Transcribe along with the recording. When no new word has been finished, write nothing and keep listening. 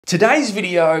Today's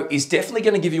video is definitely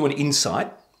going to give you an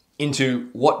insight into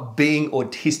what being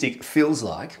autistic feels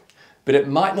like, but it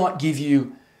might not give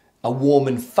you a warm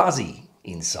and fuzzy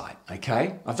insight,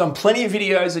 okay? I've done plenty of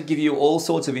videos that give you all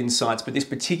sorts of insights, but this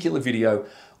particular video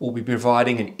will be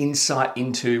providing an insight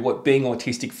into what being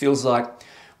autistic feels like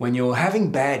when you're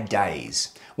having bad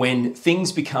days, when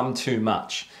things become too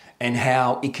much, and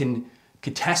how it can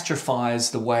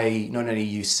catastrophize the way not only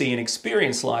you see and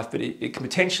experience life, but it can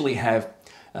potentially have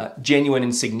genuine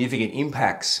and significant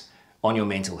impacts on your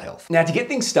mental health. Now, to get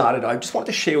things started, I just want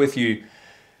to share with you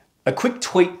a quick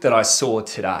tweet that I saw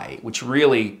today, which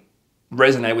really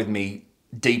resonated with me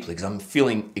deeply because I'm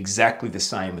feeling exactly the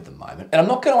same at the moment. And I'm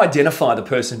not going to identify the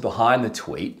person behind the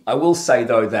tweet. I will say,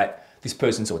 though, that this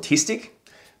person's autistic,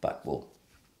 but we'll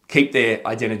keep their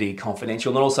identity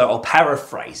confidential. And also, I'll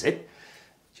paraphrase it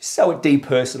just so it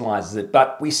depersonalizes it,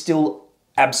 but we still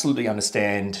absolutely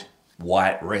understand why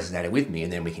it resonated with me,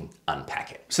 and then we can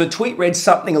unpack it. So the tweet read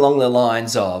something along the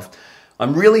lines of,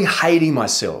 I'm really hating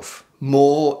myself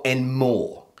more and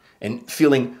more and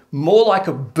feeling more like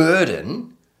a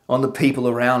burden on the people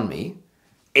around me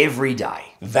every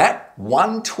day. That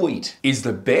one tweet is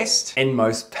the best and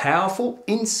most powerful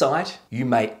insight you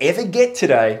may ever get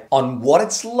today on what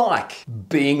it's like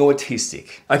being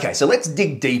autistic. Okay, so let's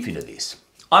dig deep into this.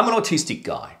 I'm an autistic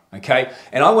guy, okay?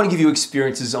 And I want to give you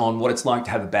experiences on what it's like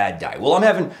to have a bad day. Well,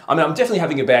 I'm definitely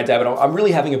having a bad day, but I'm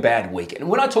really having a bad week. And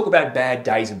when I talk about bad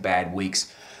days and bad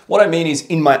weeks, what I mean is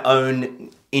in my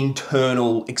own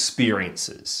internal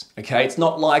experiences, okay? It's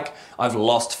not like I've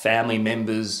lost family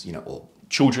members, or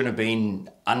children have been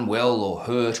unwell or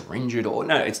hurt or injured,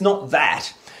 no, it's not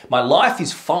that. My life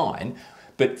is fine,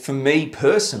 but for me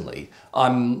personally,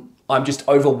 I'm just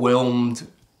overwhelmed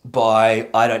by,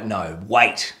 I don't know,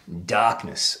 weight,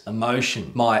 darkness,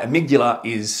 emotion. My amygdala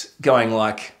is going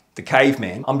like the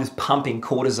caveman. I'm just pumping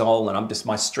cortisol and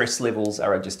my stress levels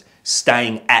are just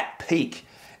staying at peak,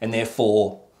 and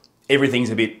therefore everything's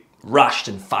a bit rushed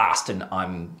and fast and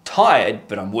I'm tired,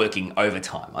 but I'm working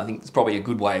overtime. I think it's probably a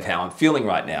good way of how I'm feeling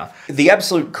right now. The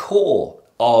absolute core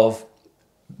of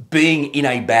being in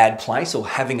a bad place or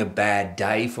having a bad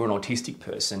day for an autistic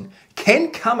person can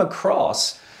come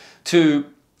across to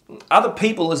other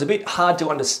people is a bit hard to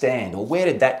understand, or where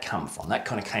did that come from? That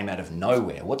kind of came out of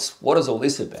nowhere. What is all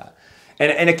this about?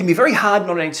 And it can be very hard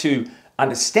not only to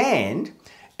understand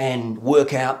and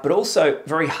work out, but also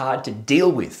very hard to deal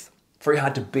with, very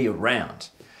hard to be around.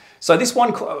 So this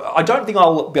one, I don't think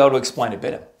I'll be able to explain it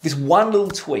better. This one little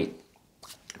tweet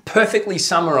perfectly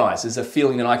summarizes a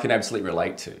feeling that I can absolutely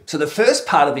relate to. So the first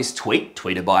part of this tweet,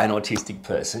 tweeted by an autistic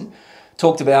person,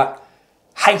 talked about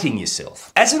hating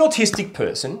yourself. As an autistic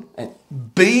person, and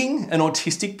being an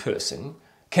autistic person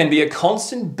can be a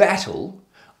constant battle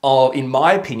of, in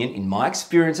my opinion, in my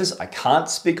experiences, I can't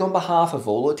speak on behalf of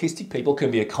all autistic people,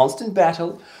 can be a constant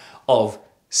battle of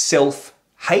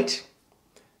self-hate,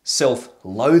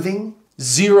 self-loathing,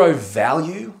 zero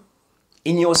value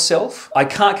in yourself. I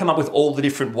can't come up with all the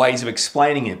different ways of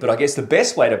explaining it, but I guess the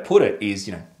best way to put it is,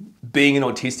 being an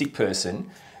autistic person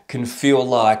can feel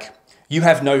like you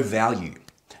have no value.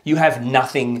 You have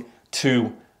nothing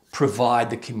to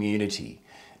provide the community.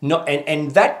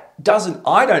 And that doesn't,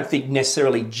 I don't think,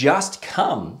 necessarily just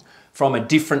come from a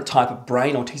different type of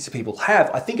brain autistic people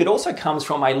have. I think it also comes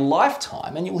from a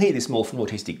lifetime, and you'll hear this more from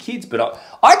autistic kids, but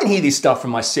I can hear this stuff from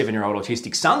my 7-year-old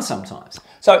autistic son sometimes.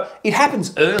 So it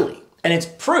happens early, and it's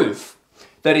proof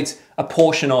that it's a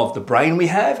portion of the brain we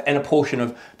have and a portion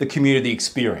of the community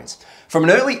experience. From an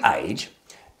early age,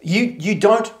 you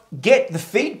don't get the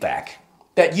feedback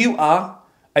that you are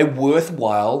a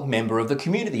worthwhile member of the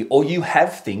community or you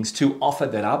have things to offer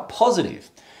that are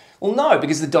positive. Well, no,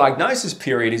 because the diagnosis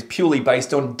period is purely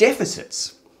based on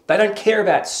deficits. They don't care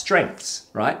about strengths,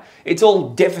 right? It's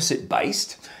all deficit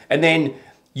based. And then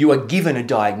you are given a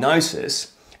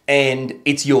diagnosis and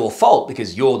it's your fault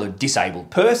because you're the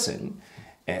disabled person.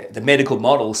 The medical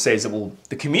model says that, well,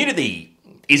 the community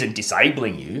isn't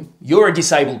disabling you. You're a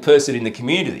disabled person in the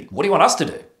community. What do you want us to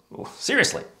do? Well,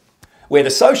 seriously. Where the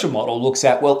social model looks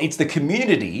at, well, it's the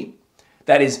community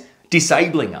that is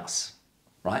disabling us,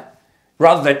 right?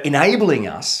 Rather than enabling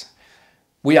us,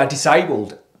 we are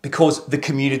disabled because the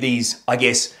community's, I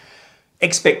guess,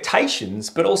 expectations,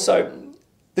 but also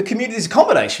the community's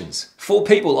accommodations for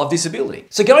people of disability.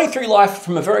 So going through life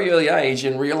from a very early age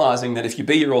and realizing that if you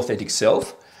be your authentic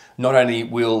self, not only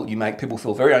will you make people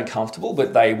feel very uncomfortable,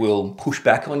 but they will push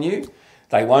back on you.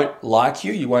 They won't like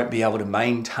you. You won't be able to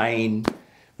maintain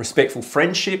respectful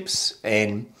friendships,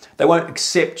 and they won't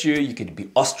accept you. You could be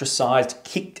ostracized,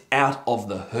 kicked out of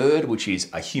the herd, which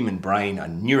is a human brain, a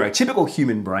neurotypical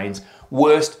human brain's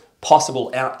worst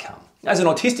possible outcome. As an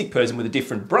autistic person with a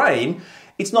different brain,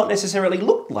 it's not necessarily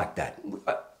looked like that.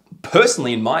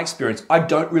 Personally, in my experience, I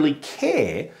don't really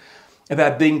care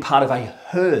about being part of a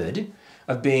herd,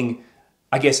 of being,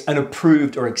 I guess, an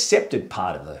approved or accepted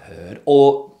part of the herd,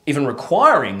 or even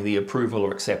requiring the approval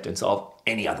or acceptance of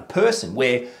any other person,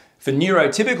 where for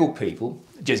neurotypical people,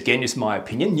 just again, just my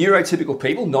opinion, neurotypical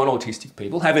people, non-autistic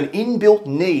people, have an inbuilt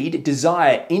need,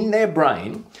 desire in their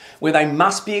brain where they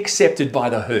must be accepted by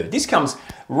the herd. This comes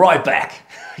right back.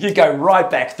 You go right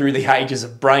back through the ages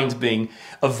of brains being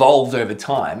evolved over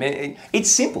time. It's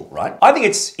simple, right? I think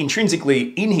it's intrinsically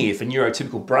in here for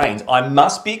neurotypical brains. I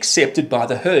must be accepted by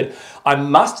the herd. I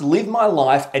must live my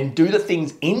life and do the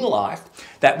things in life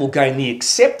that will gain the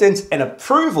acceptance and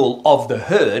approval of the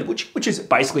herd, which is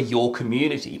basically your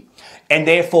community. And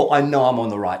therefore, I know I'm on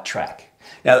the right track.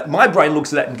 Now, my brain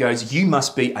looks at that and goes, you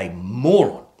must be a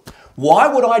moron. Why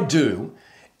would I do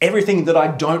everything that I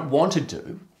don't want to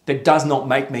do, that does not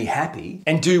make me happy,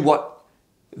 and do what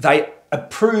they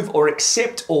approve or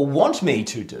accept or want me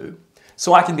to do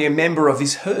so I can be a member of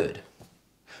this herd?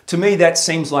 To me, that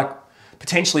seems like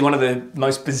potentially one of the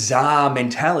most bizarre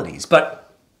mentalities.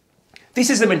 But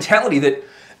this is the mentality that,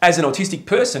 as an autistic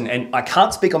person, and I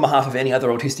can't speak on behalf of any other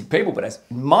autistic people, but as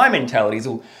my mentality is,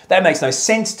 that makes no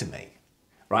sense to me,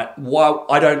 right? Why?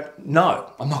 I don't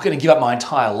know. I'm not going to give up my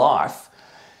entire life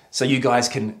so you guys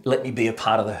can let me be a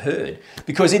part of the herd.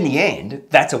 Because in the end,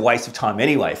 that's a waste of time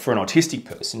anyway for an autistic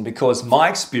person, because my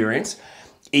experience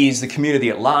is the community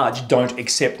at large don't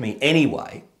accept me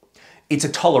anyway. It's a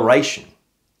toleration,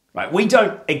 right? We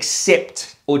don't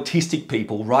accept autistic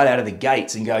people right out of the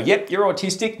gates and go, yep, you're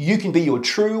autistic. You can be your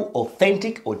true,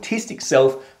 authentic, autistic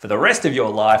self for the rest of your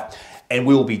life, and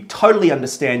we will be totally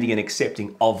understanding and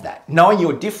accepting of that. Knowing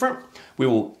you're different, we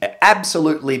will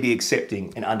absolutely be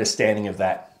accepting and understanding of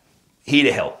that. Here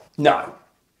to help. No.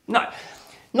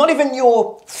 Not even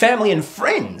your family and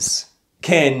friends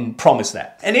can promise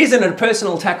that. And it isn't a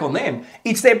personal attack on them,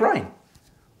 it's their brain.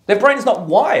 Their brain is not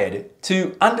wired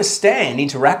to understand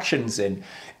interactions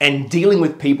and dealing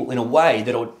with people in a way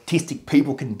that autistic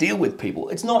people can deal with people.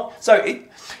 It's not,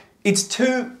 it's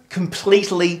two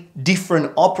completely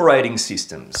different operating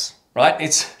systems,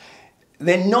 right?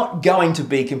 They're not going to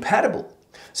be compatible.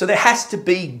 So there has to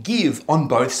be give on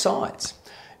both sides.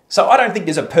 So I don't think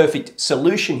there's a perfect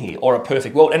solution here or a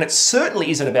perfect world. And it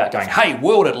certainly isn't about going, hey,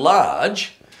 world at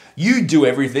large, you do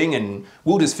everything and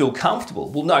we'll just feel comfortable.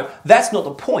 Well, no, that's not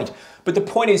the point. But the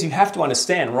point is, you have to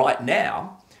understand right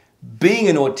now, being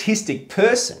an autistic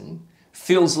person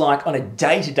feels like on a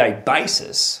day-to-day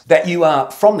basis that you are,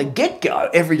 from the get-go,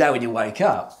 every day when you wake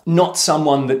up, not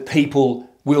someone that people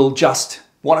will just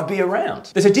want to be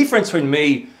around. There's a difference between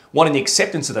me wanting the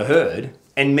acceptance of the herd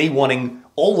and me wanting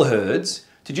all the herds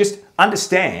to just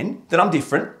understand that I'm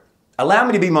different, allow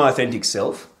me to be my authentic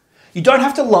self. You don't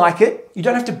have to like it. You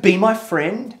don't have to be my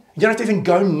friend. You don't have to even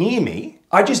go near me.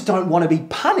 I just don't want to be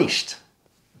punished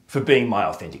for being my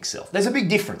authentic self. There's a big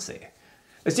difference there.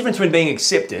 There's a difference between being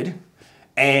accepted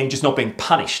and just not being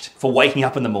punished for waking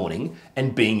up in the morning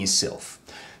and being yourself.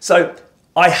 So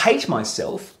I hate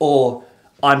myself, or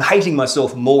I'm hating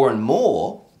myself more and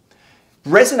more,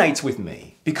 resonates with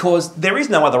me because there is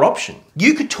no other option.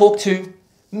 You could talk to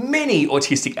many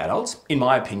autistic adults, in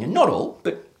my opinion, not all,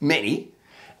 but many.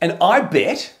 And I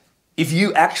bet if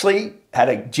you actually had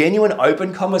a genuine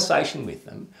open conversation with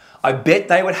them, I bet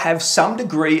they would have some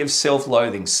degree of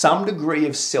self-loathing, some degree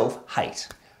of self-hate.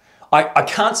 I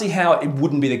can't see how it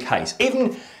wouldn't be the case.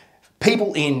 Even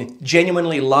people in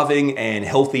genuinely loving and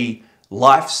healthy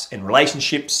lives and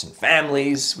relationships and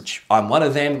families, which I'm one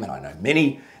of them, and I know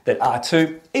many that are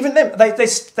too, even them, there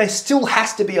still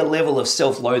has to be a level of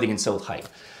self-loathing and self-hate.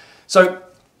 So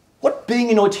what being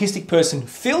an autistic person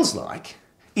feels like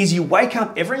is you wake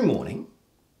up every morning,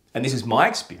 and this is my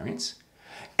experience,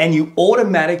 and you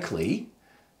automatically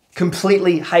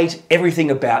completely hate everything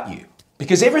about you.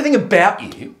 Because everything about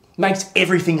you makes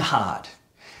everything hard.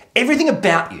 Everything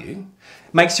about you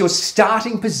makes your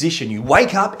starting position. You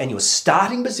wake up and your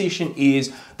starting position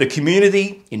is the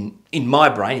community, in my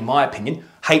brain, in my opinion,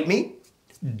 hate me,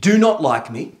 do not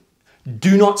like me,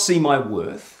 do not see my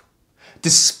worth,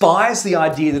 despise the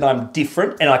idea that I'm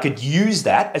different and I could use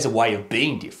that as a way of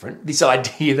being different. This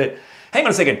idea that, hang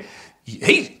on a second,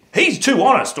 he's too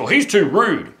honest or he's too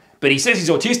rude, but he says he's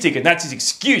autistic and that's his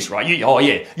excuse, right?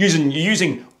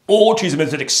 Using autism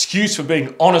as an excuse for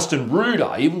being honest and rude,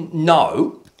 are you?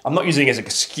 No, I'm not using it as an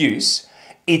excuse.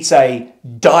 It's a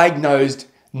diagnosed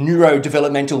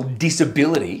neurodevelopmental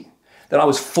disability that I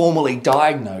was formally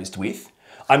diagnosed with.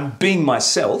 I'm being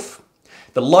myself.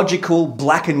 The logical,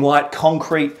 black and white,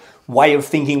 concrete, way of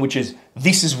thinking, which is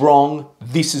this is wrong,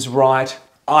 this is right,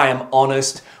 I am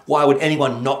honest, why would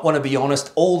anyone not want to be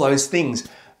honest? All those things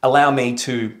allow me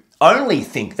to only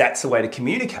think that's the way to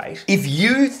communicate. If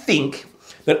you think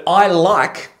that I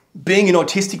like being an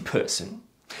autistic person,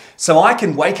 so I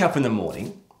can wake up in the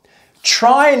morning,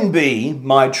 try and be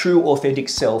my true authentic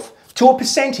self to a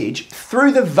percentage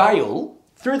through the veil,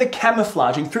 through the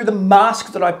camouflaging, through the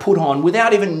mask that I put on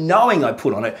without even knowing I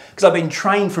put on it, because I've been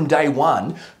trained from day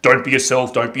one, don't be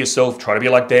yourself, try to be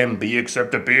like them, be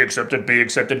accepted, be accepted, be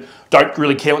accepted, don't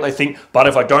really care what they think, but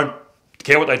if I don't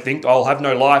care what they think, I'll have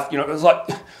no life. You know, it's like,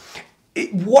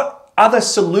 what other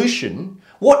solution,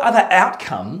 what other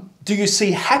outcome do you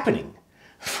see happening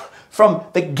from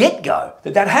the get-go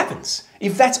that happens?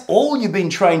 If that's all you've been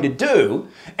trained to do,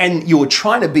 and you're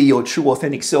trying to be your true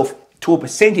authentic self to a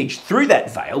percentage through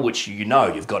that veil, which you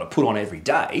know you've got to put on every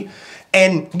day,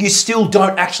 and you still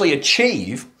don't actually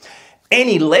achieve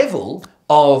any level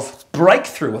of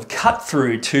breakthrough, of cut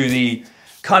through to the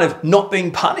kind of not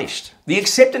being punished. The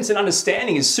acceptance and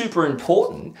understanding is super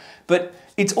important, but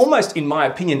it's almost, in my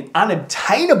opinion,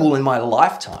 unobtainable in my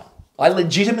lifetime. I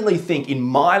legitimately think in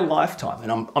my lifetime,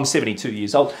 and I'm 72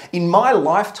 years old, in my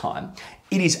lifetime,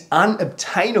 it is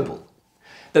unobtainable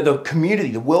that the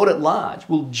community, the world at large,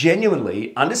 will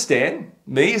genuinely understand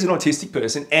me as an autistic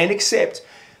person and accept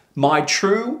my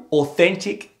true,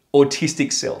 authentic,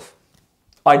 autistic self.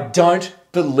 I don't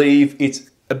believe it's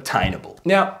obtainable.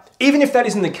 Now, even if that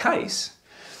isn't the case,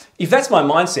 if that's my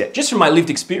mindset, just from my lived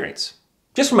experience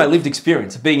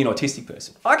of being an autistic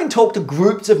person, I can talk to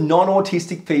groups of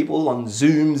non-autistic people on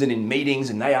Zooms and in meetings,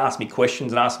 and they ask me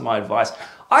questions and ask my advice.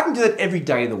 I can do that every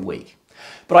day of the week.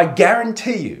 But I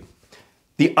guarantee you,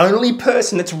 the only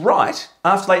person that's right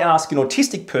after they ask an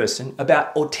autistic person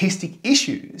about autistic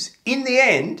issues, in the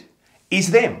end, is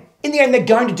them. In the end, they're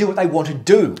going to do what they want to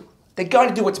do. They're going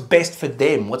to do what's best for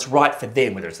them, what's right for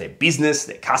them, whether it's their business,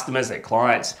 their customers, their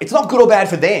clients. It's not good or bad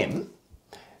for them.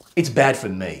 It's bad for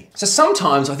me. So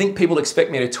sometimes I think people expect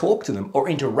me to talk to them or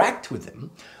interact with them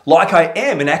like I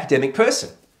am an academic person.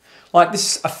 Like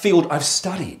this is a field I've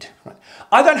studied. Right?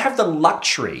 I don't have the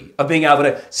luxury of being able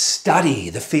to study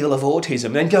the field of autism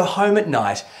and then go home at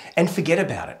night and forget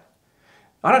about it.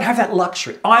 I don't have that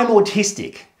luxury. I'm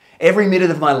autistic every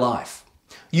minute of my life.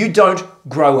 You don't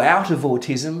grow out of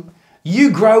autism.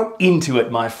 You grow into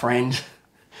it, my friend.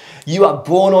 You are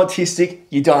born autistic,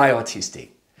 you die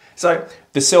autistic. So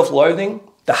the self-loathing,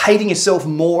 the hating yourself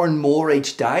more and more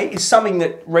each day is something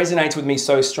that resonates with me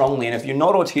so strongly. And if you're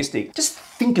not autistic, just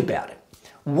think about it.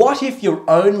 What if your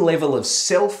own level of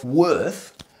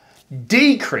self-worth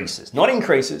decreases, not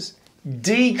increases,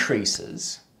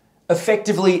 decreases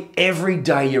effectively every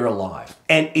day you're alive?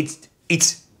 And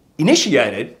it's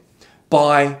initiated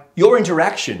by your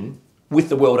interaction with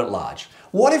the world at large.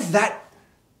 What if that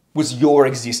was your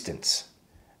existence?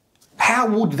 How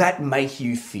would that make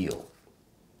you feel?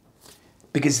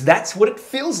 Because that's what it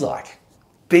feels like,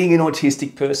 being an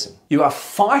autistic person. You are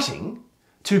fighting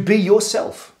to be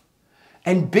yourself.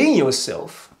 And being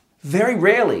yourself very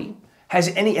rarely has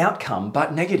any outcome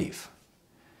but negative.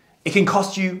 It can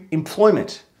cost you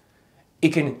employment. It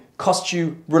can cost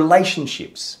you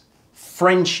relationships,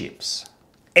 friendships,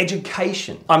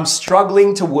 education. I'm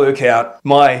struggling to work out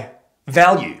my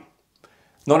value,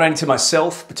 not only to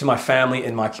myself, but to my family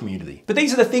and my community. But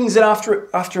these are the things that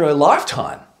after a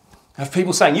lifetime of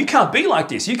people saying, you can't be like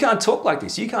this, you can't talk like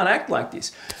this, you can't act like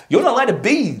this. You're not allowed to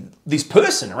be this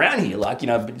person around here. Like,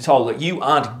 told that you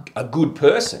aren't a good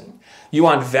person. You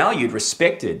aren't valued,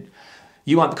 respected.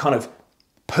 You aren't the kind of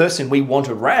person we want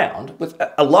around. With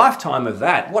a lifetime of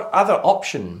that, what other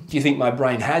option do you think my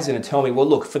brain has in to tell me, well,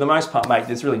 look, for the most part, mate,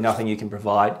 there's really nothing you can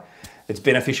provide that's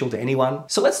beneficial to anyone.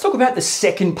 So let's talk about the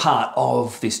second part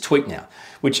of this tweet now,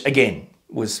 which again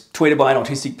was tweeted by an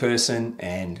autistic person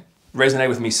and resonated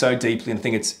with me so deeply, and I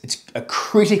think it's a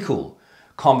critical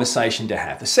conversation to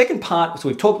have. The second part, so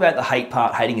we've talked about the hate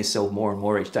part, hating yourself more and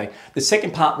more each day. The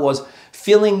second part was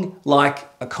feeling like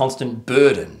a constant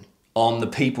burden on the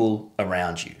people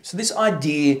around you. So this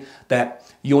idea that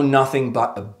you're nothing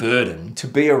but a burden to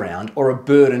be around or a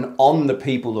burden on the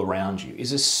people around you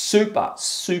is a super,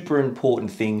 super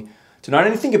important thing to not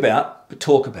only think about, but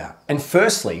talk about. And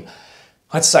firstly,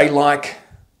 I'd say like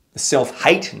the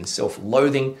self-hate and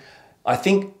self-loathing, I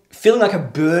think feeling like a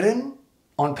burden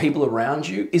on people around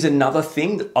you is another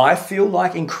thing that I feel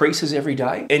like increases every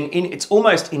day. And it's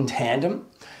almost in tandem,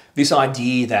 this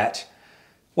idea that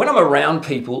when I'm around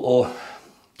people or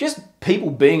just people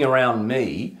being around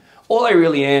me, all I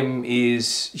really am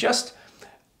is just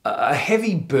a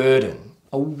heavy burden,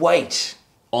 a weight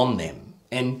on them.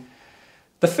 And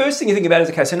The first thing you think about is,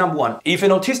 okay, so number one, if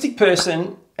an autistic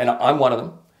person, and I'm one of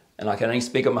them, and I can only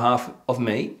speak on behalf of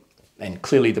me, and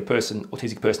clearly the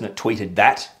autistic person that tweeted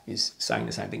that is saying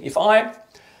the same thing. If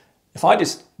I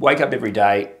just wake up every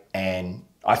day and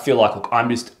I feel like, look, I'm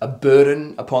just a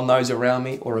burden upon those around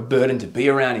me, or a burden to be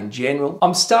around in general,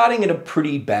 I'm starting at a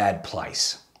pretty bad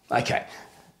place. Okay,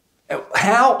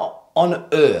 how on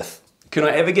earth can I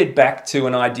ever get back to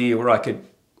an idea where I could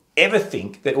ever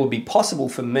think that it would be possible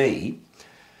for me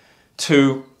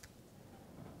to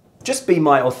just be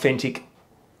my authentic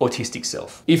autistic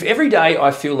self? If every day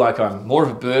I feel like I'm more of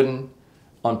a burden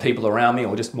on people around me,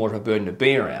 or just more of a burden to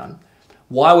be around,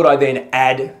 why would I then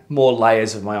add more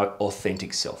layers of my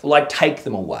authentic self? Well, I'd take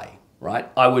them away, right?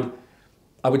 I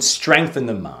would strengthen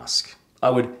the mask. I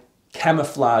would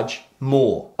camouflage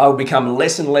more. I would become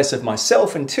less and less of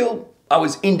myself until I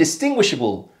was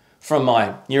indistinguishable from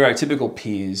my neurotypical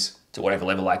peers to whatever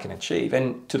level I can achieve,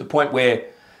 and to the point where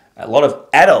a lot of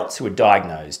adults who are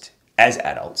diagnosed as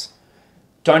adults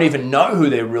don't even know who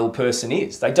their real person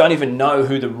is. They don't even know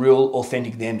who the real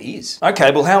authentic them is.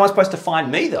 Okay, well, how am I supposed to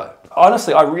find me though?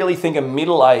 Honestly, I really think a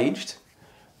middle-aged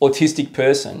autistic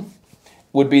person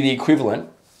would be the equivalent,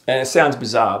 and it sounds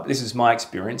bizarre, but this is my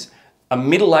experience, a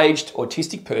middle-aged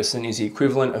autistic person is the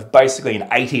equivalent of basically an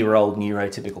 80-year-old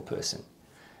neurotypical person.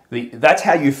 That's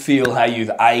how you feel, how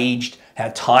you've aged,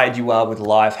 how tired you are with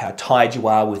life, how tired you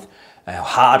are with how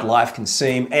hard life can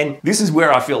seem, and this is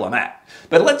where I feel I'm at.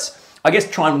 But let's, I guess,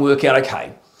 try and work out,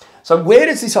 okay, so where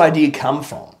does this idea come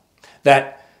from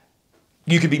that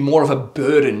you could be more of a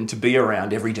burden to be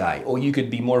around every day, or you could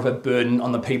be more of a burden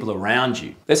on the people around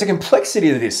you? There's a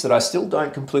complexity to this that I still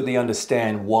don't completely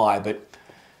understand why, but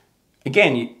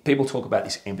again, people talk about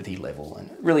this empathy level, and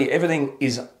really everything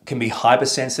can be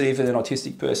hypersensitive in an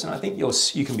autistic person. I think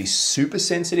you can be super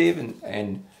sensitive,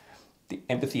 and the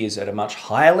empathy is at a much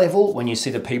higher level when you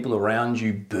see the people around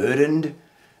you burdened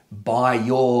by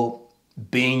your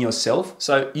being yourself.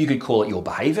 So you could call it your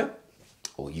behavior,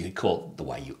 or you could call it the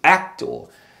way you act, or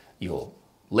your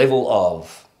level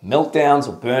of meltdowns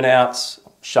or burnouts,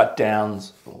 or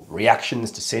shutdowns, or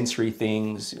reactions to sensory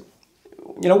things,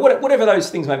 you know, whatever those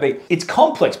things may be. It's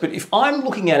complex, but if I'm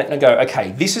looking at it and I go,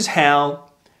 okay, this is how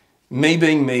me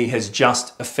being me has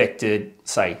just affected,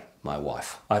 say, my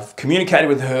wife. I've communicated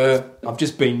with her, I've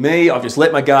just been me, I've just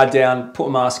let my guard down, put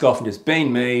my mask off and just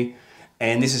been me,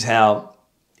 and this is how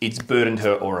it's burdened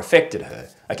her or affected her.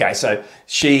 Okay, so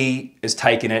she has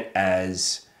taken it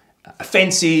as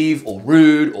offensive or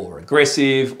rude or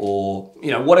aggressive, or, you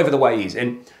know, whatever the way is.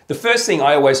 And the first thing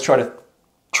I always try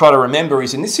to remember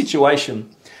is, in this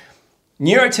situation,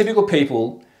 neurotypical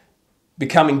people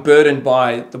becoming burdened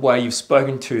by the way you've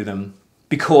spoken to them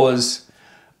because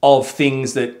of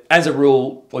things that, as a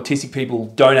rule, autistic people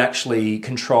don't actually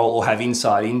control or have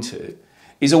insight into,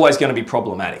 is always going to be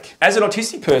problematic. As an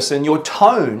autistic person, your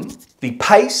tone, the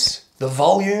pace, the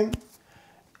volume,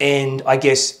 and I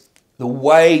guess the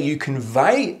way you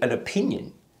convey an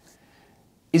opinion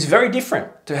is very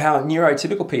different to how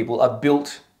neurotypical people are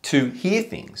built to hear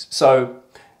things. So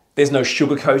there's no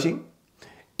sugarcoating.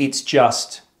 It's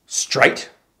just straight,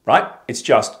 right? It's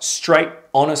just straight,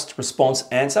 honest response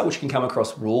answer, which can come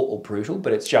across raw or brutal,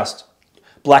 but it's just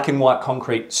black and white,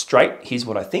 concrete, straight. Here's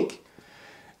what I think.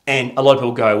 And a lot of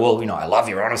people go, well, you know, I love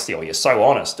your honesty, or you're so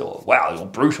honest, or wow, you're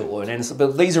brutal.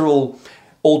 But these are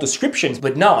all descriptions,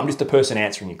 but no, I'm just a person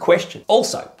answering your question.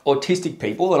 Also, autistic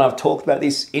people, and I've talked about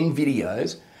this in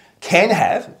videos, can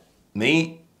have, me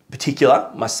in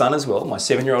particular, my son as well, my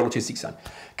 7-year-old autistic son,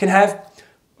 can have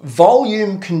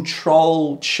volume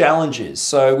control challenges.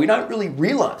 So we don't really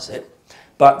realize it,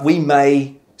 but we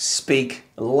may speak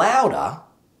louder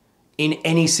in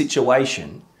any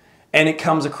situation, and it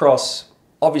comes across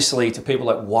obviously to people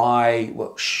like, why,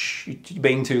 well, shh, you're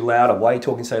being too loud, or why are you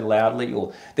talking so loudly,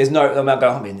 or there's no, they might go,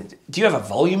 I mean, do you have a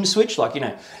volume switch? Like, you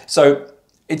know, so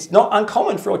it's not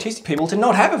uncommon for autistic people to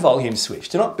not have a volume switch,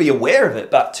 to not be aware of it,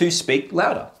 but to speak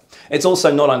louder. It's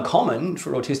also not uncommon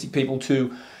for autistic people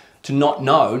to not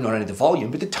know, not only the volume,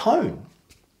 but the tone,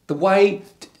 the way,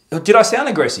 did I sound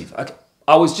aggressive?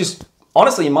 I was just,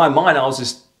 honestly, in my mind, I was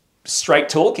just straight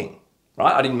talking,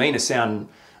 right? I didn't mean to sound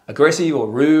aggressive or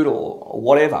rude or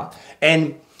whatever.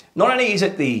 And not only is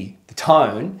it the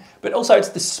tone, but also it's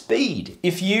the speed.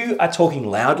 If you are talking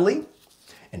loudly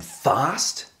and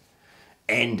fast,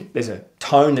 and there's a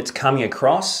tone that's coming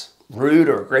across, rude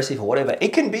or aggressive or whatever,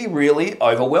 it can be really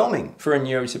overwhelming for a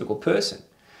neurotypical person.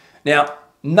 Now,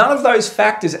 none of those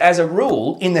factors, as a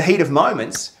rule, in the heat of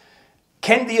moments,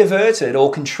 can be averted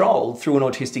or controlled through an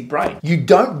autistic brain. You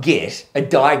don't get a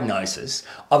diagnosis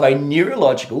of a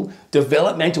neurological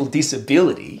developmental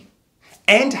disability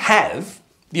and have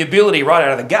the ability right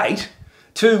out of the gate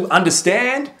to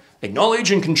understand,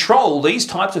 acknowledge and control these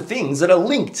types of things that are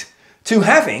linked to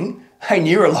having a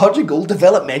neurological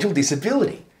developmental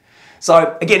disability.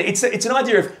 So again, it's an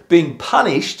idea of being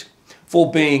punished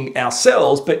for being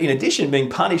ourselves, but in addition, being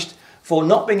punished for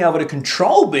not being able to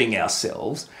control being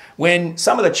ourselves when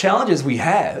some of the challenges we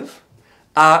have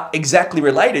are exactly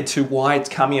related to why it's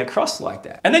coming across like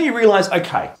that. And then you realize,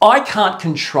 okay, I can't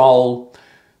control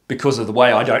because of the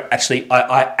way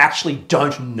I actually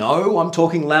don't know I'm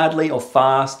talking loudly or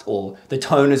fast, or the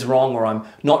tone is wrong, or I'm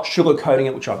not sugarcoating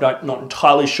it, which I'm not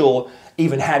entirely sure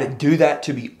even how to do that,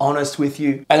 to be honest with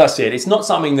you. As I said, it's not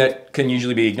something that can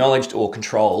usually be acknowledged or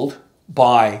controlled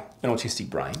by an autistic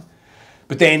brain.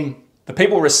 But then the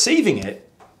people receiving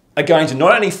it are going to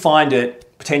not only find it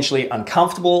potentially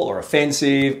uncomfortable or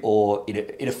offensive, or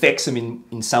it affects them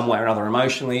in some way or another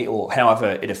emotionally, or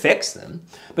however it affects them,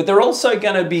 but they're also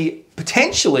going to be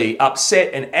potentially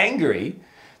upset and angry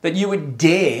that you would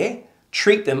dare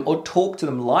treat them or talk to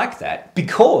them like that,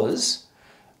 because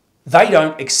they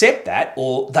don't accept that,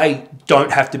 or they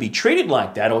don't have to be treated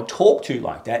like that or talked to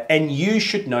like that, and you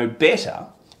should know better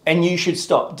and you should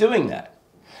stop doing that.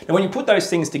 And when you put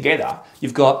those things together,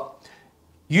 you've got,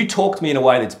 you talk to me in a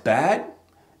way that's bad,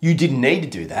 you didn't need to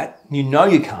do that, you know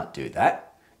you can't do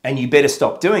that, and you better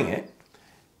stop doing it,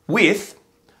 with,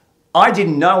 I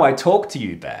didn't know I talked to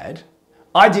you bad,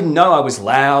 I didn't know I was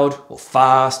loud or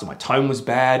fast, or my tone was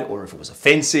bad, or if it was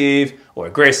offensive or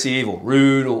aggressive or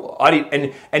rude, or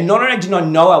and not only did I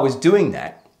know I was doing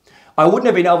that, I wouldn't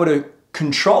have been able to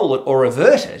control it or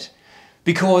avert it,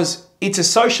 because it's a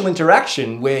social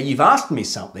interaction where you've asked me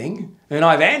something and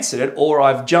I've answered it, or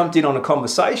I've jumped in on a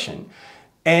conversation,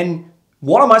 and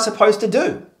what am I supposed to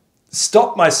do?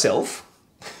 Stop myself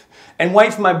and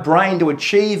wait for my brain to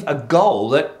achieve a goal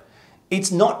that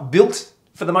it's not built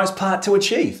for the most part to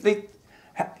achieve.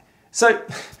 So,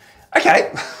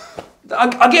 okay,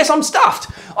 I guess I'm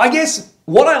stuffed. I guess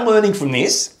what I'm learning from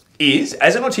this is,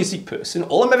 as an autistic person,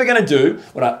 all I'm ever going to do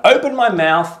when I open my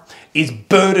mouth is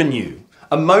burden you,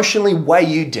 emotionally weigh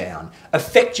you down,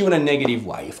 affect you in a negative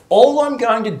way. If all I'm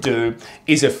going to do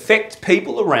is affect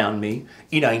people around me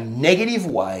in a negative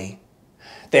way,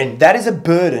 then that is a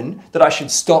burden that I should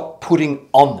stop putting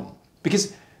on them.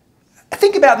 Because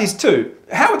think about this too.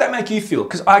 How would that make you feel?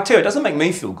 Because I tell you, it doesn't make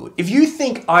me feel good. If you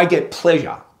think I get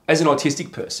pleasure as an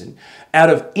autistic person out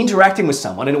of interacting with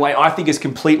someone in a way I think is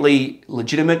completely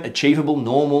legitimate, achievable,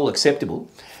 normal, acceptable,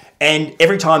 and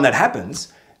every time that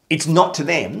happens, it's not to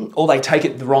them, or they take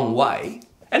it the wrong way.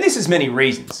 And this is many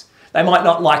reasons. They might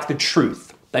not like the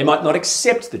truth. They might not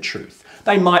accept the truth.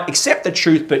 They might accept the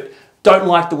truth, but don't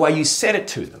like the way you said it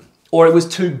to them. Or it was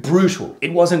too brutal.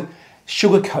 It wasn't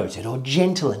sugar-coated or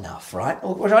gentle enough, right?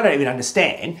 Which I don't even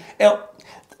understand.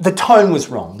 The tone was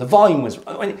wrong. The volume was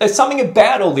wrong. There's something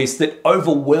about all this that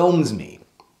overwhelms me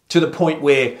to the point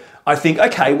where I think,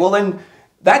 okay, well then,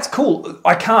 that's cool.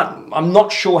 I'm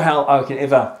not sure how I can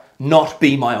ever not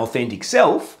be my authentic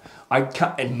self.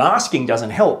 And masking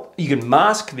doesn't help. You can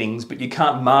mask things, but you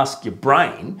can't mask your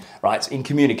brain, right? It's in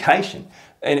communication.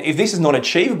 And if this is not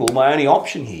achievable, my only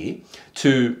option here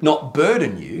to not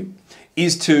burden you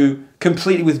is to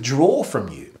completely withdraw from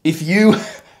you. If you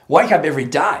wake up every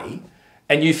day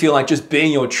and you feel like just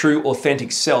being your true,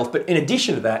 authentic self, but in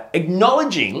addition to that,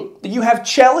 acknowledging that you have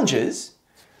challenges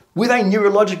with a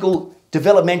neurological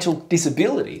developmental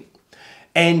disability,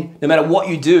 and no matter what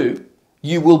you do,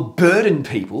 you will burden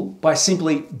people by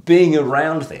simply being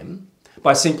around them,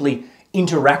 by simply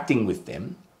interacting with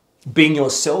them, being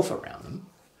yourself around them,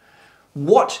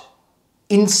 what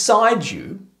inside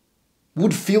you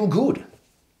would feel good?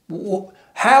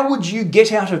 How would you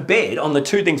get out of bed on the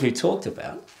two things we talked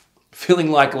about,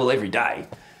 feeling like, well, every day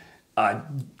I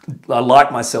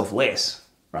like myself less,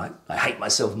 right? I hate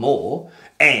myself more,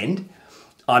 and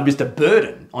I'm just a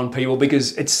burden on people,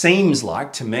 because it seems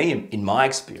like, to me, in my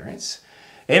experience,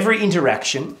 every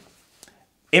interaction,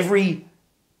 every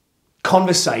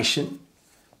conversation,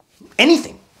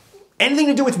 anything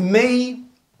to do with me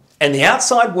and the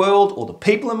outside world or the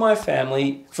people in my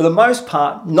family, for the most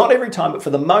part, not every time, but for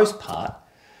the most part,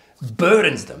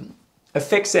 burdens them,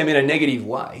 affects them in a negative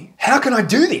way. How can I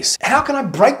do this? How can I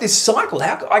break this cycle?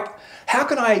 How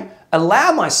can I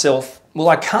allow myself? Well,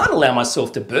 I can't allow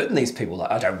myself to burden these people.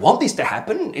 I don't want this to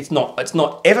happen. It's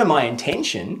not ever my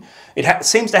intention. It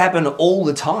seems to happen all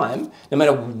the time, no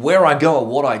matter where I go or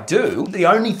what I do. The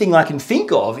only thing I can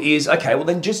think of is, okay, well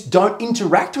then just don't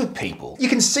interact with people. You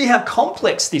can see how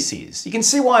complex this is. You can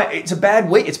see why it's a bad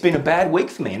week. It's been a bad week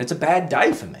for me, and it's a bad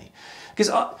day for me. Because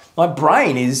my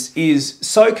brain is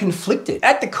so conflicted.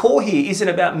 At the core here isn't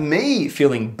about me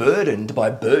feeling burdened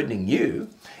by burdening you.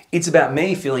 It's about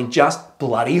me feeling just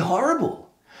bloody horrible.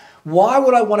 Why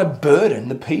would I want to burden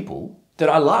the people that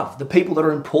I love, the people that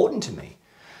are important to me,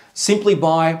 simply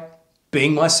by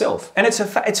being myself? And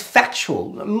it's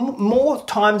factual. More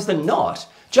times than not,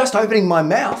 just opening my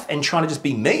mouth and trying to just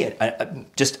be me,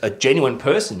 just a genuine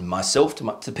person, myself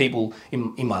to people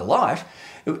in my life,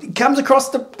 it comes across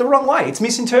the wrong way. It's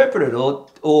misinterpreted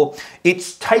or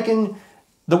it's taken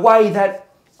the way that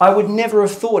I would never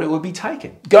have thought it would be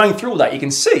taken. Going through all that, you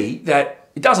can see that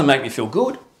it doesn't make me feel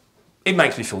good. It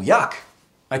makes me feel yuck,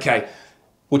 okay,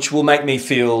 which will make me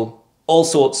feel all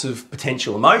sorts of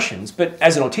potential emotions. But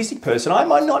as an autistic person, I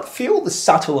might not feel the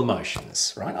subtle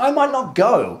emotions, right? I might not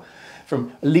go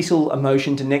from little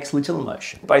emotion to next little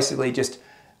emotion. Basically just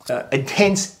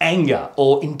intense anger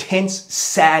or intense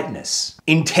sadness,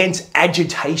 intense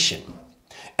agitation.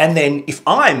 And then if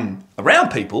I'm around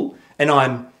people and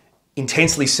I'm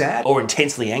intensely sad or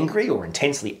intensely angry or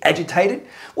intensely agitated,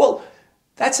 well,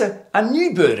 that's a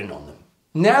new burden on them.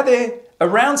 Now they're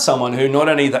around someone who not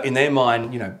only in their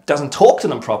mind, doesn't talk to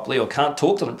them properly or can't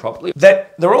talk to them properly,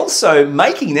 that they're also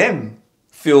making them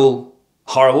feel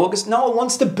horrible because no one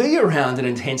wants to be around an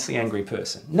intensely angry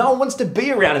person. No one wants to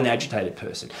be around an agitated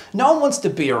person. No one wants to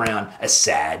be around a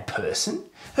sad person.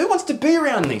 Who wants to be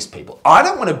around these people? I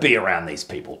don't want to be around these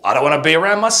people. I don't want to be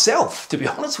around myself, to be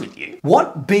honest with you.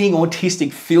 What being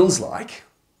autistic feels like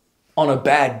on a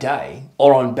bad day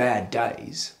or on bad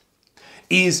days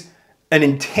is an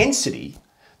intensity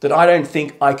that I don't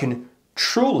think I can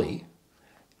truly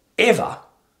ever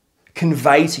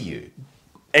convey to you.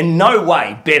 In no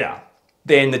way better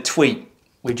than the tweet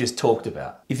we just talked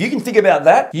about. If you can think about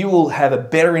that, you will have a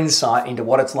better insight into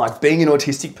what it's like being an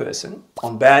autistic person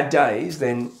on bad days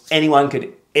than anyone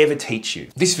could ever teach you.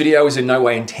 This video is in no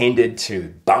way intended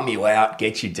to bum you out,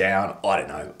 get you down, I don't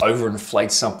know,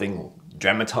 overinflate something or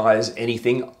dramatize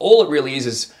anything. All it really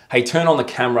is, hey, turn on the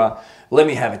camera, let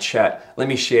me have a chat, let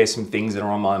me share some things that are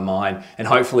on my mind and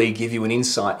hopefully give you an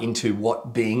insight into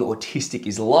what being autistic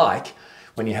is like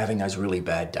when you're having those really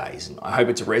bad days. And I hope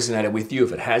it's resonated with you.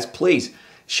 If it has, please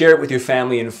share it with your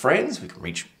family and friends. We can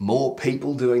reach more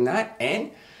people doing that.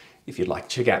 And if you'd like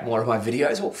to check out more of my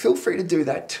videos, well, feel free to do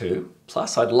that too.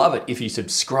 Plus, I'd love it if you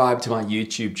subscribe to my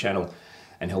YouTube channel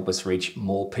and help us reach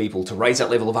more people to raise that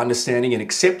level of understanding and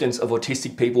acceptance of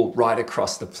autistic people right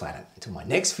across the planet. Until my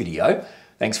next video,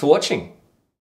 thanks for watching.